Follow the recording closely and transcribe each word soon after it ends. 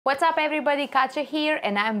What's up everybody, Kacha here,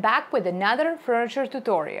 and I'm back with another furniture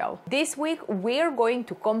tutorial. This week we're going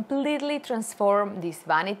to completely transform this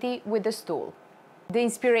vanity with a stool. The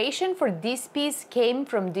inspiration for this piece came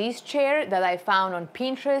from this chair that I found on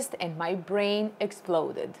Pinterest and my brain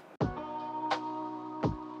exploded.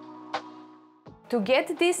 To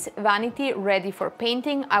get this vanity ready for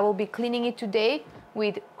painting, I will be cleaning it today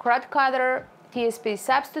with crud cutter, TSP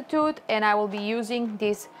substitute, and I will be using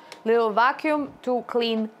this little vacuum to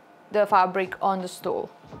clean the fabric on the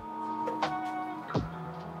stool.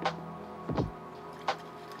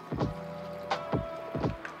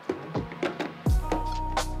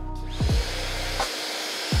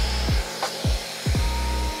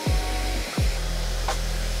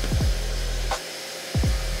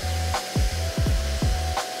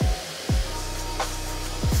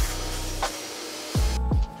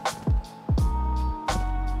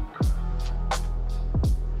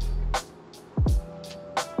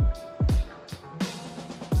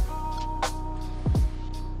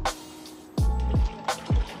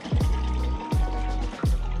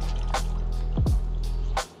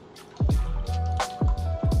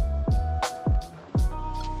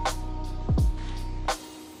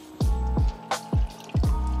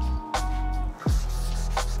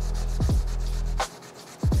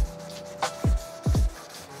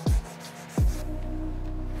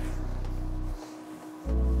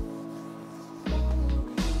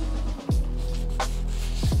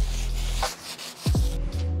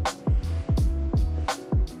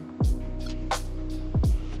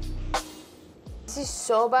 This is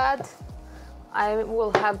so bad. I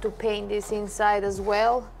will have to paint this inside as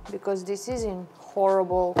well because this is in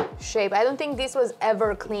horrible shape. I don't think this was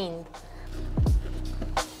ever cleaned.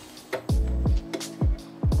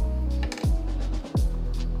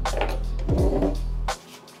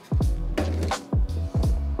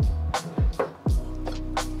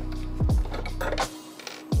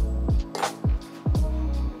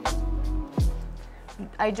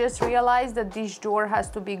 I just realized that this door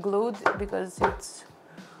has to be glued because it's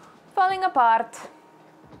falling apart.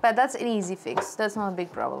 But that's an easy fix, that's not a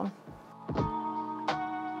big problem.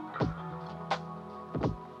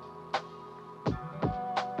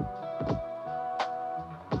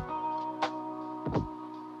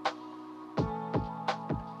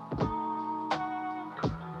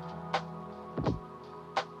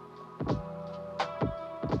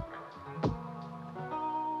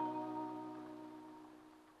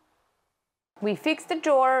 We fixed the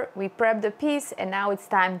door, we prepped the piece, and now it's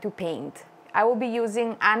time to paint. I will be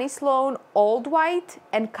using Annie Sloan Old White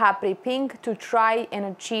and Capri Pink to try and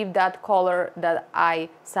achieve that color that I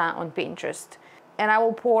saw on Pinterest. And I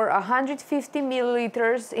will pour 150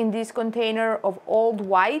 milliliters in this container of Old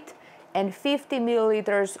White and 50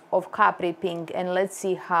 milliliters of Capri Pink, and let's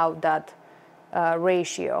see how that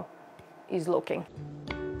ratio is looking.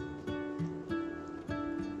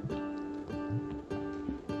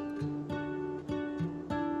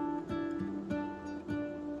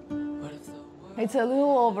 It's a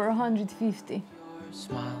little over 150.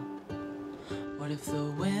 Smile. What if the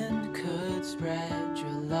wind could spread your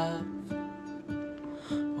love?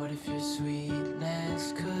 What if your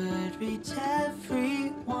sweetness could reach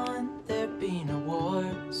everyone? There'd be no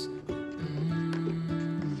wars.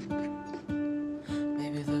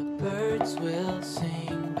 Maybe the birds will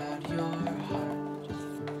sing about your heart.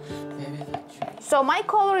 Maybe the trees. So my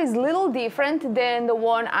color is a little different than the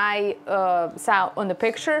one I saw on the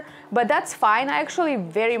picture, but that's fine. I actually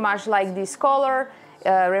very much like this color.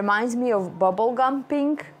 Reminds me of bubblegum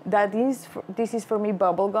pink. This is for me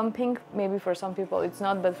bubblegum pink. Maybe for some people it's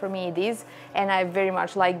not, but for me it is. And I very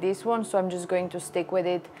much like this one, so I'm just going to stick with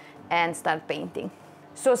it and start painting.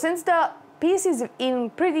 So since the piece is in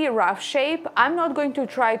pretty rough shape, I'm not going to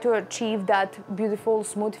try to achieve that beautiful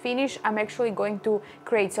smooth finish. I'm actually going to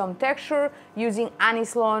create some texture using Annie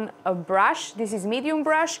Sloan brush. This is medium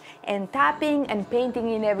brush, and tapping and painting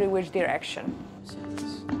in every which direction.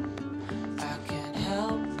 I can't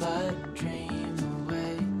help but dream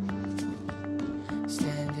away,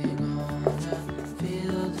 standing on a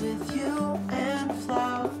field with you and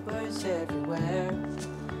flowers everywhere.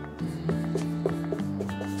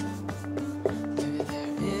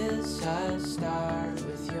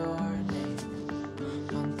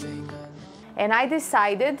 And I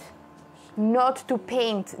decided not to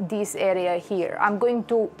paint this area here. I'm going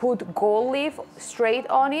to put gold leaf straight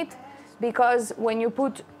on it, because when you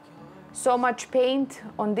put so much paint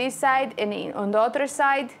on this side and on the other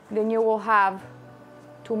side, then you will have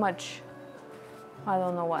too much, I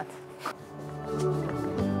don't know what.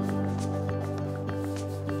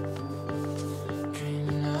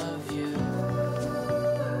 Dreaming of you.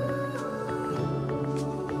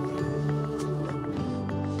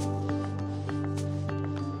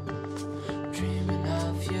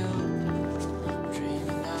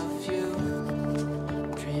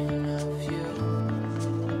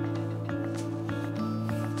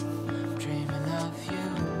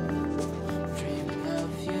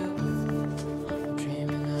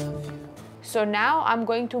 So now I'm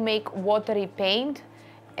going to make watery paint,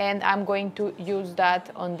 and I'm going to use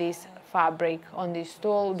that on this fabric, on this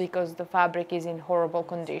stool, because the fabric is in horrible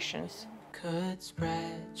conditions. Could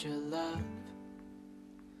spread your love.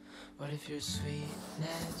 What if your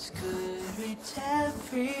sweetness could reach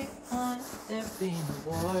everyone? There'd be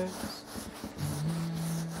no wars.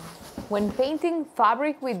 When painting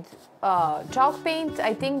fabric with chalk paint,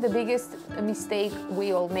 I think the biggest mistake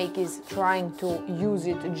we all make is trying to use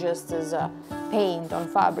it just as a paint on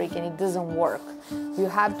fabric, and it doesn't work. You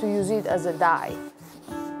have to use it as a dye.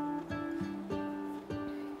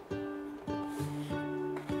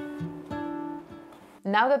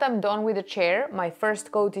 Now that I'm done with the chair, my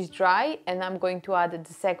first coat is dry, and I'm going to add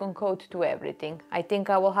the second coat to everything. I think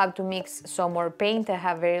I will have to mix some more paint. I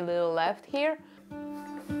have very little left here.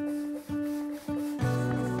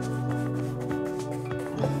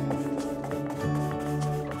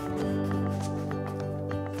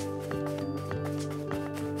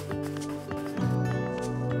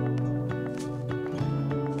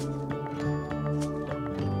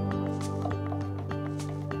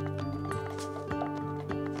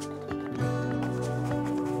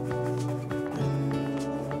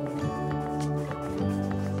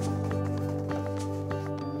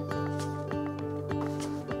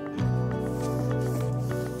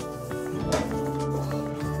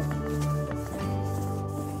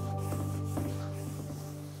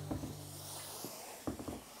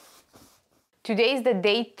 Today is the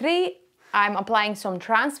day 3. I'm applying some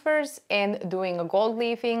transfers and doing a gold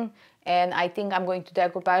leafing, and I think I'm going to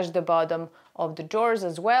decoupage the bottom of the drawers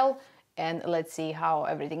as well, and let's see how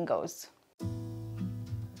everything goes.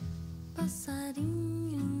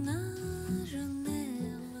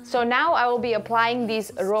 So now I will be applying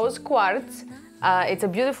this rose quartz. It's a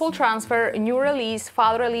beautiful transfer, new release,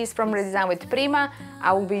 fall release from Redesign with Prima.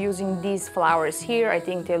 I will be using these flowers here. I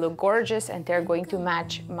think they look gorgeous and they're going to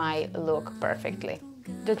match my look perfectly.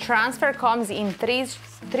 The transfer comes in three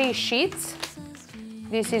sheets.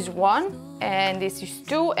 This is 1, and this is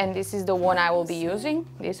 2, and this is the one I will be using.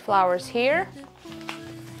 These flowers here.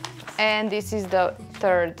 And this is the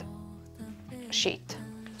 3rd sheet.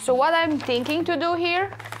 So what I'm thinking to do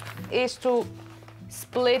here is to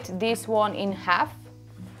split this one in half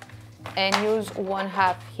and use one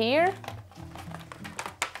half here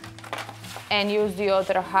and use the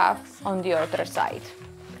other half on the other side.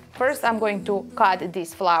 First, I'm going to cut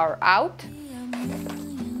this flower out.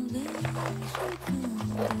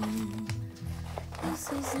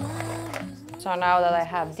 So now that I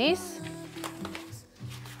have this,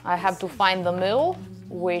 I have to find the middle,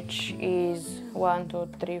 which is 1, 2,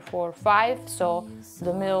 3, 4, 5. So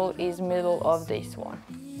the middle is middle of this one.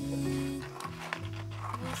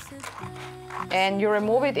 And you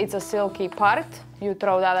remove it, it's a silky part. You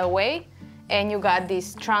throw that away. And you got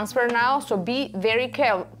this transfer now, so be very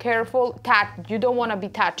careful. You don't want to be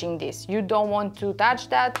touching this. You don't want to touch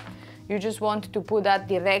that. You just want to put that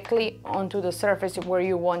directly onto the surface where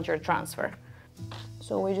you want your transfer.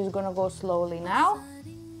 So we're just gonna go slowly now,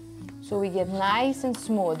 so we get nice and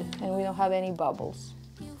smooth and we don't have any bubbles.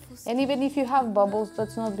 And even if you have bubbles,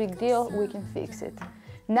 that's not a big deal, we can fix it.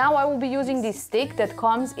 Now I will be using this stick that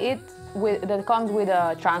comes with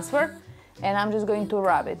a transfer, and I'm just going to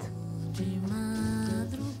rub it.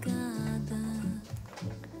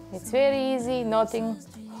 It's very easy, nothing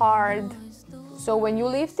hard. So when you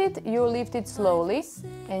lift it slowly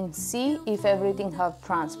and see if everything have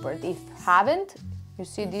transferred. If haven't, you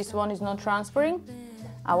see this one is not transferring,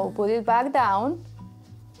 I will put it back down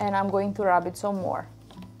and I'm going to rub it some more.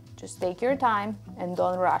 Just take your time and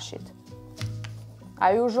don't rush it.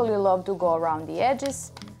 I usually love to go around the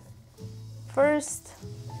edges first.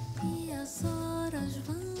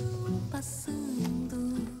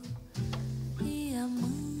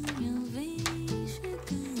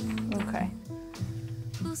 Okay.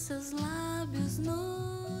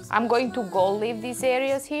 I'm going to gold leaf these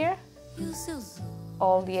areas here,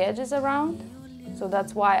 all the edges around. So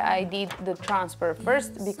that's why I did the transfer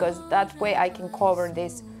first, because that way I can cover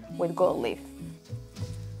this with gold leaf.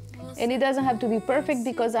 And it doesn't have to be perfect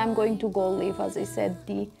because I'm going to gold leaf, as I said,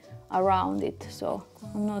 around it. So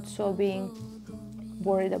I'm not so being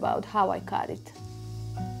worried about how I cut it.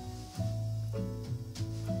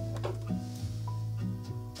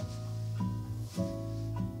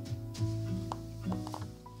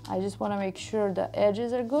 I just want to make sure the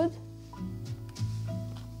edges are good.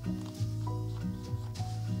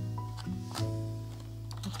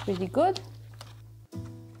 It's pretty good.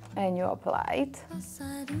 And you apply it.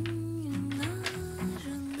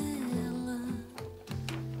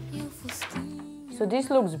 So this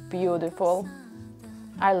looks beautiful.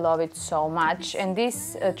 I love it so much. And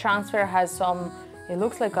this transfer has some, it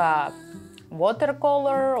looks like a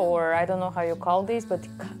watercolor, or I don't know how you call this, but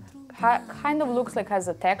kind of looks like has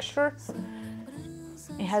a texture.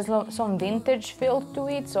 It has some vintage feel to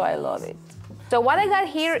it, so I love it. So what I got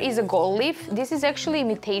here is a gold leaf. This is actually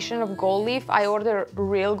imitation of gold leaf. I ordered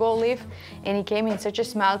real gold leaf and it came in such a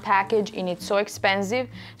small package and it's so expensive.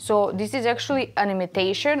 So this is actually an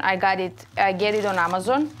imitation. I get it on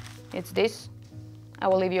Amazon. It's this. I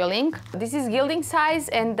will leave you a link. This is gilding size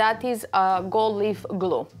and that is a gold leaf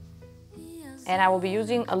glue. And I will be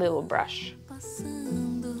using a little brush.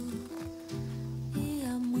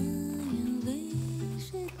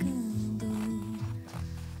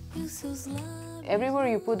 Everywhere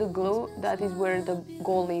you put the glue, that is where the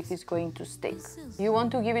gold leaf is going to stick. You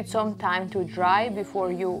want to give it some time to dry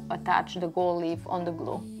before you attach the gold leaf on the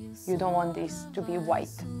glue. You don't want this to be white.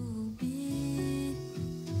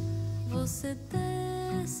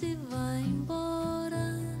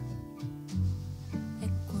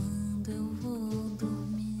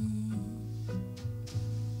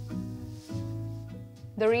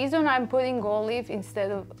 The reason I'm putting gold leaf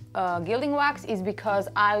instead of gilding wax is because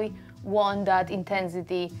I want that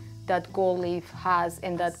intensity that gold leaf has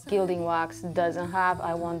and that gilding wax doesn't have.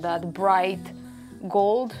 I want that bright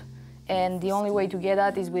gold, and the only way to get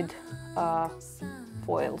that is with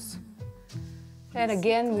foils. And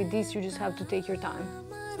again, with this you just have to take your time.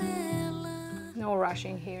 No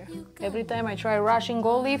rushing here. Every time I try rushing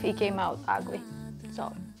gold leaf, it came out ugly.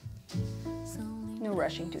 So, no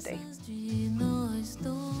rushing today.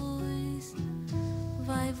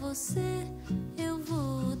 Vai você, eu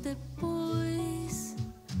vou depois.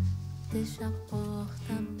 Deixa a porta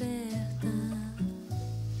aberta.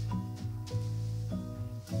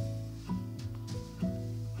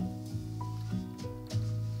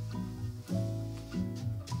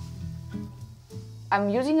 I'm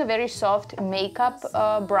using a very soft makeup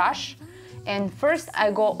brush, and first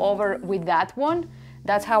I go over with that one.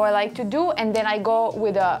 That's how I like to do, and then I go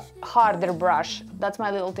with a harder brush. That's my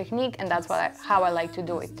little technique, and that's how I like to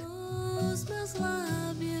do it.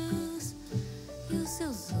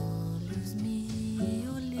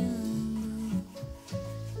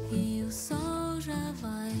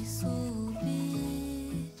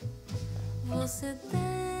 Você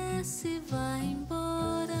desce e vai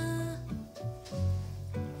embora.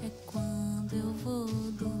 É quando eu vou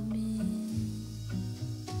dormir.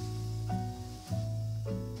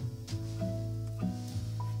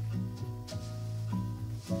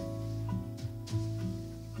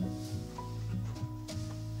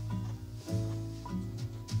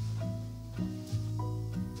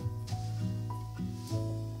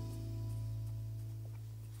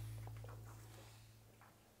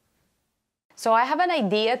 So I have an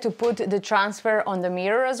idea to put the transfer on the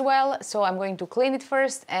mirror as well, so I'm going to clean it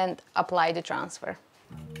first and apply the transfer.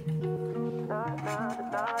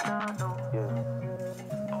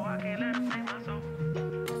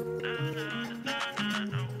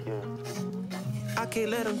 I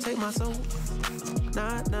can't let him take my soul.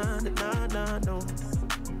 Nah, nah, nah, nah, no.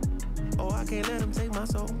 Oh, I can't let him take my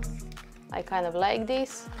soul. I kind of like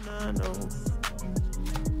this. Nah, no.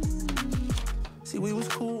 See, we was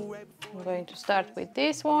cool, right? I'm going to start with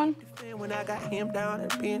this one. When I got him down at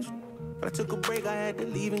the bench, but I took a break, I had to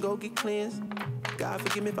leave and go get cleansed. God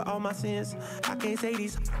forgive me for all my sins. I can't say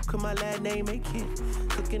these, cause my last name ain't Ken.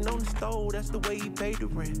 Cooking on the stove, that's the way he paid the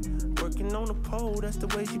rent. Working on the pole, that's the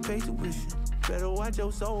way she paid tuition. Better watch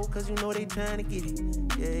your soul, cause you know they trying to get it.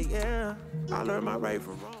 Yeah, yeah, I learned my right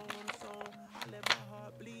from wrong.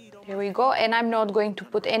 Here we go, and I'm not going to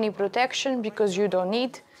put any protection because you don't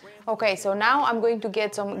need. Okay, so now I'm going to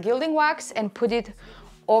get some gilding wax and put it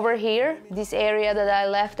over here, this area that I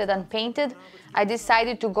left it unpainted. I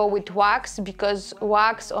decided to go with wax because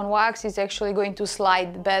wax on wax is actually going to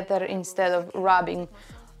slide better instead of rubbing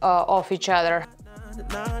off each other.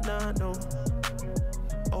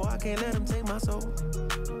 Oh, I can't let him take my soul.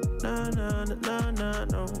 I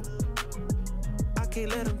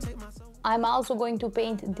can't let him take my soul. I'm also going to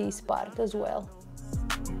paint this part as well.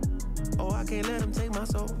 Oh, I can't let him take my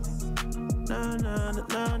soul.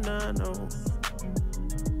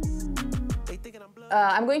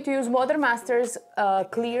 I'm going to use Watermaster's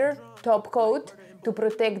clear top coat to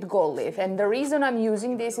protect gold leaf, and the reason I'm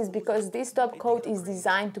using this is because this top coat is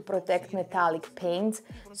designed to protect metallic paints,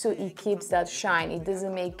 so it keeps that shine. It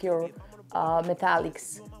doesn't make your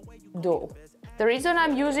metallics dull. The reason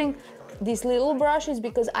I'm using this little brush is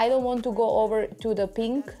because I don't want to go over to the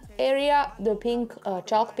pink area. The pink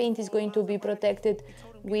chalk paint is going to be protected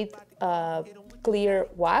with clear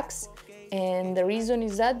wax, and the reason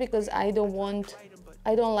is that because I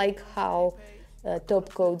don't like how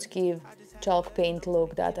top coats give chalk paint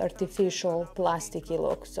look, that artificial plasticky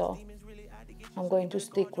look. So I'm going to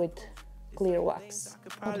stick with clear wax.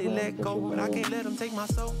 Probably let go, but I can't let them take my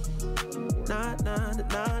soul. Nah, nah,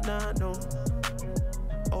 nah, nah, no.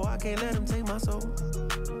 Oh, I can't let them take my soul.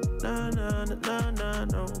 Nah, nah, nah, nah,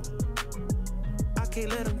 no. I can't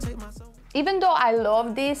let them take my soul. Even though I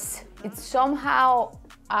love this, it's somehow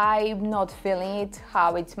I'm not feeling it,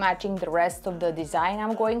 how it's matching the rest of the design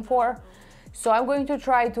I'm going for. So I'm going to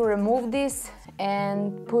try to remove this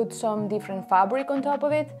and put some different fabric on top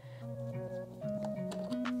of it.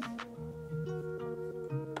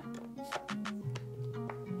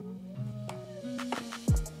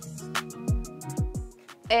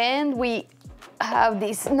 And we have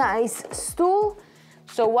this nice stool.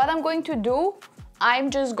 So what I'm going to do, I'm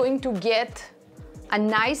just going to get a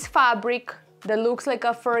nice fabric that looks like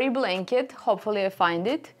a furry blanket. Hopefully I find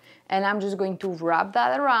it. And I'm just going to wrap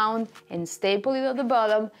that around and staple it at the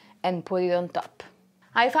bottom and put it on top.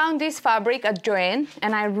 I found this fabric at Joann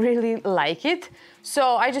and I really like it.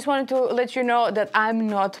 So I just wanted to let you know that I'm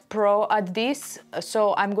not pro at this.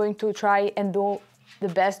 So I'm going to try and do the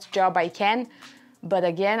best job I can. But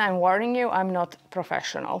again, I'm warning you, I'm not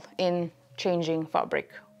professional in changing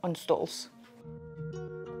fabric on stools.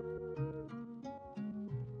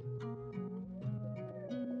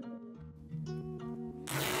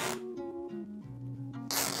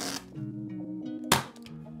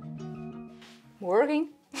 Working.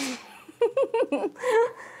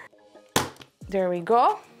 There we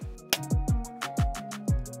go.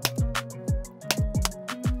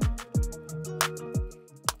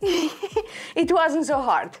 It wasn't so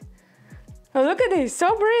hard. Oh, look at this,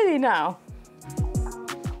 so pretty now.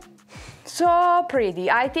 So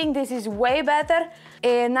pretty. I think this is way better.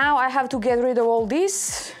 And now I have to get rid of all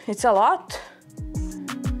this. It's a lot.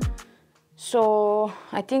 So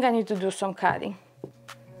I think I need to do some cutting.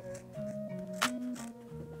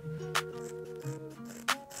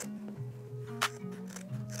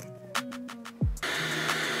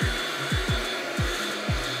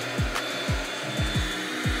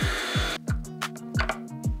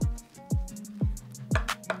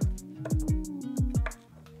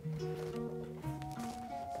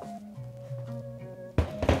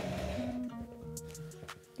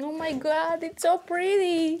 Oh my God, it's so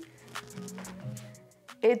pretty.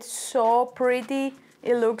 It's so pretty.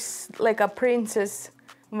 It looks like a princess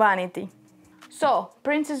vanity. So,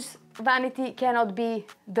 princess vanity cannot be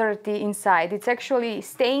dirty inside. It's actually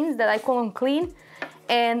stains that I couldn't clean,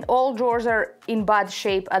 and all drawers are in bad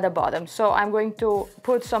shape at the bottom. So I'm going to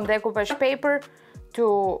put some decoupage paper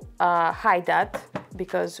to hide that,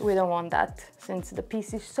 because we don't want that. Since the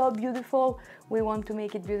piece is so beautiful, we want to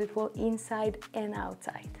make it beautiful inside and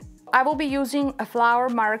outside. I will be using a Flower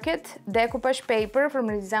Market decoupage paper from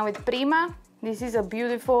Design with Prima. This is a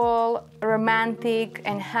beautiful, romantic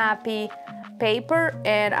and happy paper,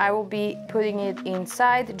 and I will be putting it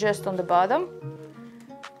inside just on the bottom.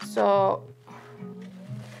 So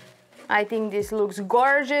I think this looks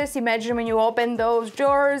gorgeous. Imagine when you open those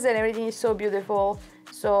drawers and everything is so beautiful.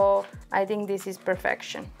 So I think this is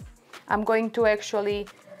perfection. I'm going to actually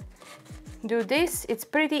do this. It's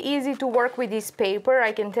pretty easy to work with this paper.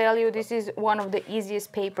 I can tell you this is one of the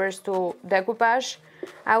easiest papers to decoupage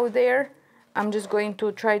out there. I'm just going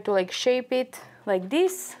to try to like shape it like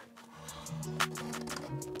this.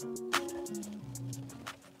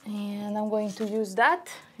 And I'm going to use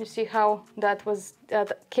that. You see how that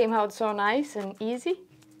came out so nice and easy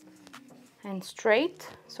and straight.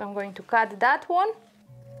 So I'm going to cut that one.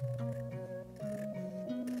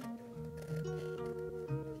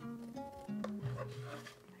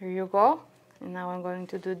 There you go. And now I'm going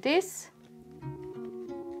to do this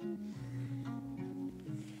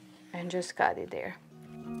and just cut it there.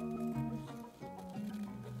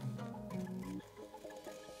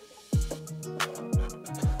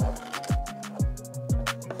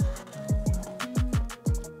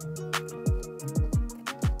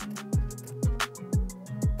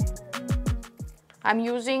 I'm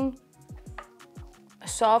using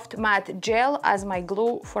soft matte gel as my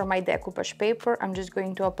glue for my decoupage paper. I'm just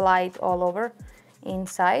going to apply it all over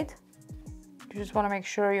inside. You just want to make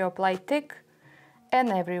sure you apply thick and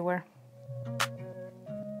everywhere.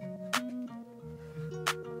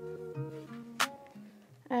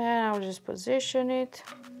 And I'll just position it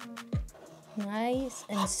nice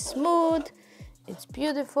and smooth. It's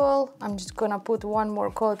beautiful. I'm just gonna put one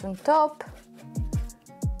more coat on top.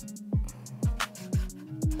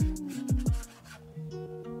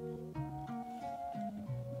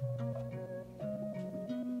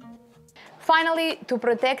 Finally, to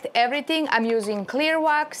protect everything, I'm using clear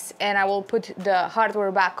wax, and I will put the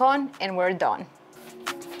hardware back on and we're done.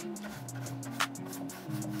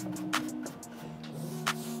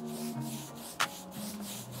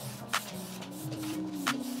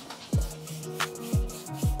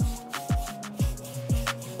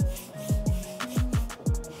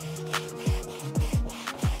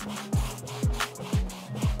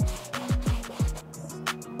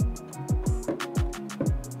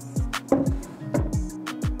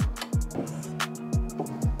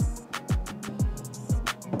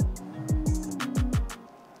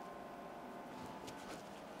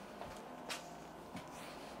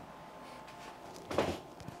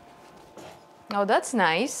 Oh, that's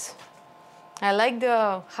nice. I like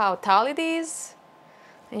how tall it is.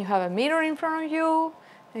 And you have a mirror in front of you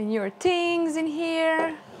and your things in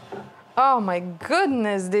here. Oh my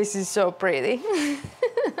goodness, this is so pretty.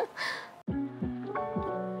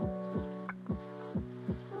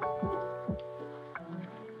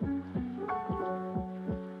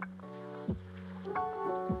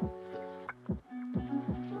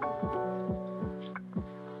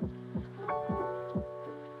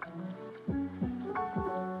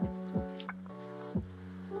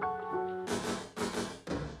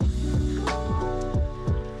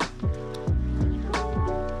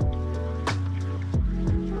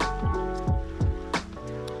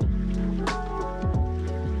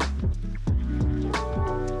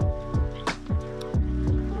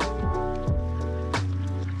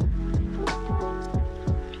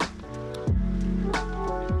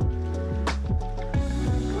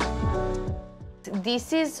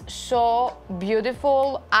 This is so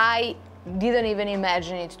beautiful. I didn't even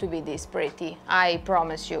imagine it to be this pretty, I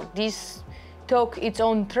promise you. This took its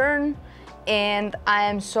own turn and I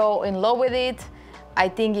am so in love with it. I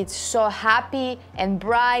think it's so happy and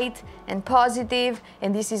bright and positive,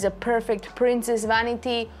 and this is a perfect princess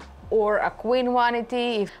vanity or a queen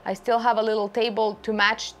vanity. I still have a little table to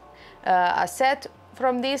match a set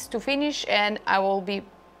from this to finish, and I will be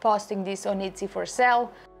posting this on Etsy for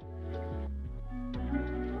sale.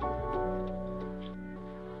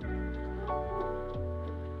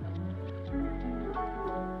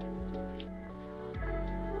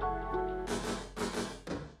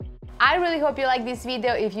 I really hope you liked this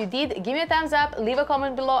video. If you did, give me a thumbs up, leave a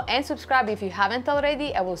comment below and subscribe if you haven't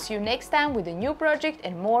already. I will see you next time with a new project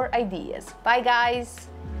and more ideas. Bye guys!